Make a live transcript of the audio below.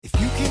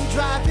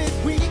drive it,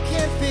 we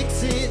can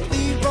fix it.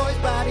 Leroy's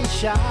Body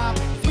Shop.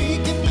 We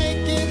can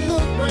make it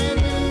look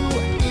brand new.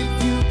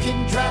 If you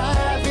can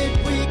drive it,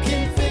 we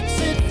can fix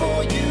it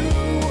for you.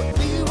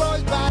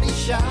 Leroy's Body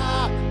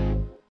Shop.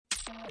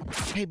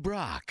 Hey,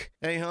 Brock.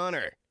 Hey,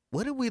 Hunter.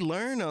 What did we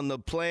learn on the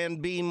Plan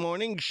B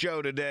morning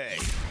show today?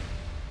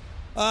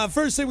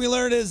 First thing we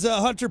learned is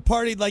Hunter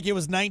partied like it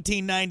was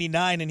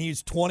 1999, and he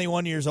was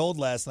 21 years old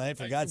last night,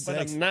 for God's sake.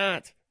 But I'm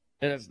not.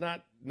 And it's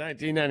not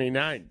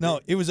 1999. No,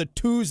 it was a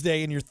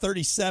Tuesday, and you're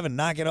 37.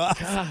 Knock it off.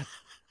 God.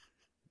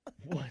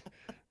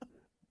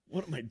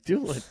 What am I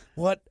doing?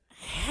 What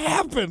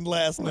happened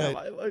last night?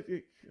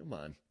 Come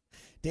on.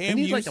 Damn, I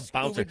need you like a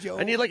bouncer. Joe.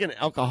 I need like an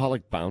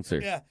alcoholic bouncer.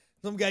 Yeah.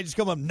 Some guy just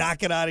come up,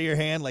 knock it out of your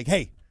hand, like,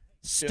 hey,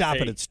 stop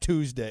it. It's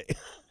Tuesday.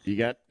 You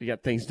got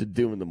things to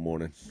do in the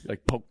morning.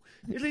 Like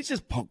at least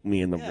just poke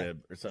me in the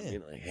rib or something.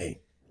 Yeah. Like,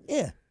 hey.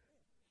 Yeah.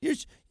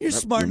 You're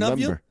smart enough.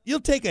 You'll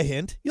take a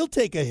hint. You'll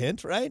take a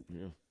hint, right?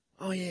 Yeah.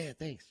 Oh yeah,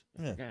 thanks.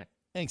 Yeah. God.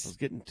 Thanks. I was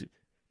getting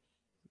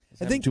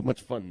I think too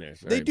much fun there.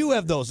 Sorry. They do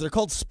have those. They're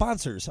called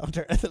sponsors,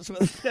 Hunter.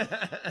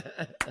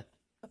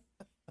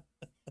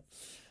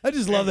 I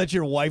just love that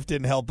your wife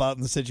didn't help out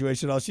in the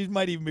situation. She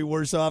might even be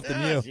worse off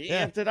than you. She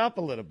amped it up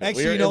a little bit.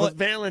 Actually, it was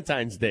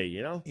Valentine's Day,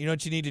 you know? You know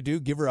what you need to do?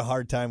 Give her a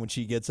hard time when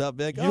she gets up.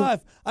 Be like,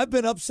 I've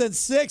been up since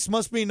 6.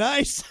 Must be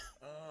nice.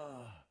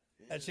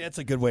 Actually, that's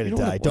a good way to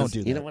die. Don't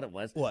do that. You know what it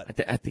was? What?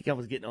 I think I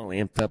was getting all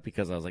amped up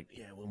because I was like,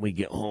 yeah, when we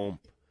get home.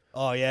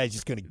 Oh, yeah, he's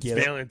just going to get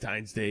it's it.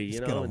 Valentine's Day, He's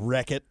going to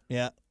wreck it.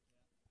 Yeah.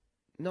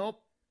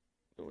 Nope.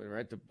 I went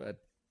right to bed.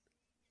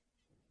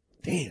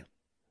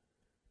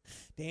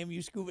 Damn,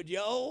 you Scuba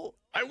Joe.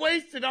 I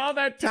wasted all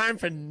that time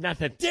for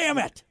nothing. Damn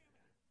it.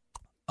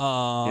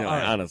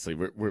 Honestly,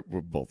 we're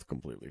both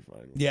completely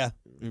fine. Yeah,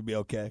 you'll be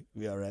okay.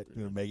 You'll be all right.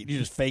 You're gonna make it. You're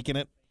just faking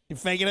it. You're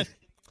faking it.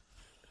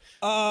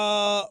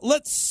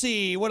 Let's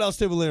see. What else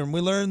did we learn?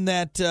 We learned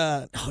that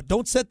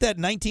don't set that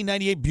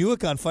 1998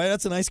 Buick on fire.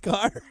 That's a nice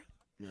car.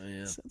 Oh, yeah.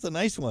 That's a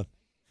nice one.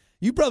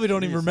 You probably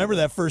don't even remember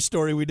that first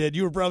story we did.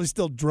 You were probably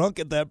still drunk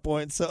at that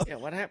point. So yeah,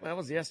 what happened? That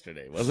was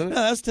yesterday, wasn't it?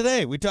 No, that's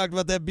today. We talked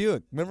about that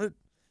Buick. Remember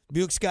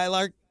Buick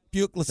Skylark,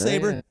 Buick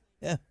LeSabre?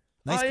 Yeah.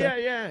 Nice car.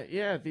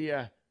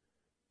 Yeah.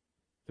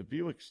 The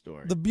Buick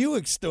story. The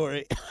Buick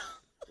story.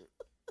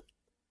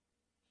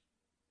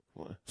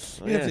 What?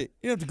 You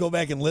have to go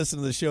back and listen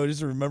to the show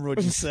just to remember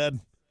what you said.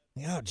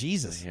 Oh,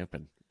 Jesus. What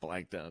happened?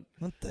 Blacked out.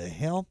 What the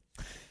hell?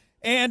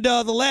 And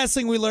the last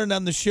thing we learned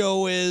on the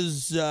show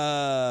is 2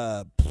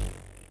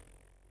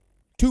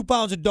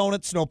 pounds of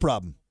donuts, no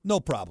problem. No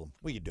problem.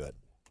 We can do it.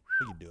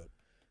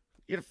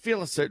 You gotta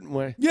feel a certain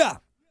way. Yeah,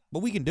 but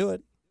we can do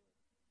it.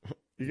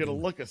 You gotta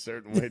look a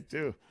certain way,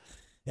 too.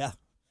 Yeah.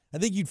 I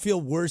think you'd feel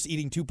worse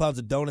eating 2 pounds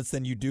of donuts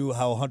than you do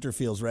how Hunter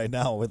feels right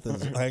now with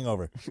his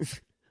hangover.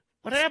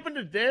 What happened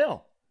to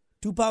Dale?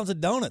 2 pounds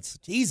of donuts.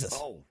 Jesus.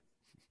 Oh.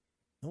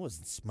 That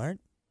wasn't smart.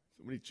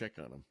 Somebody check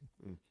on him.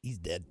 He's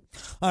dead.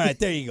 All right,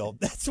 there you go.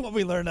 That's what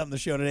we learned on the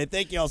show today.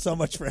 Thank you all so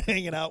much for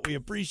hanging out. We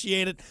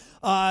appreciate it.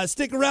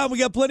 Stick around. We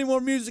got plenty more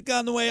music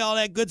on the way, all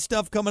that good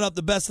stuff coming up.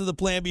 The best of the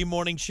Plan B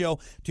morning show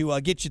to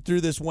get you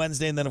through this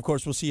Wednesday. And then, of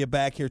course, we'll see you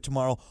back here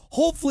tomorrow.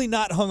 Hopefully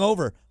not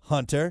hungover,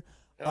 Hunter.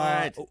 All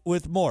right.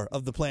 With more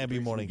of the Plan B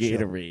morning show.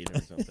 Gatorade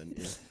or something.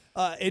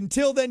 Yeah.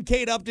 Until then,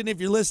 Kate Upton, if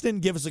you're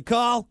listening, give us a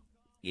call.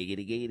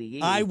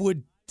 Giggity. I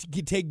would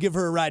give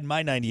her a ride in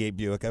my 98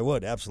 Buick. I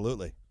would,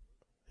 absolutely.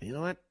 You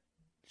know what?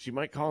 She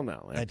might call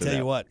now. I tell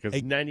you what.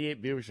 Because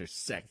 98 Buicks are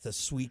sick. It's a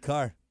sweet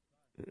car.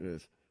 It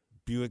is.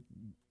 Buick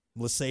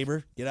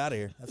LeSabre. Get out of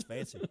here. That's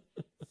fancy.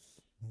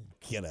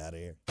 Get out of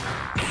here.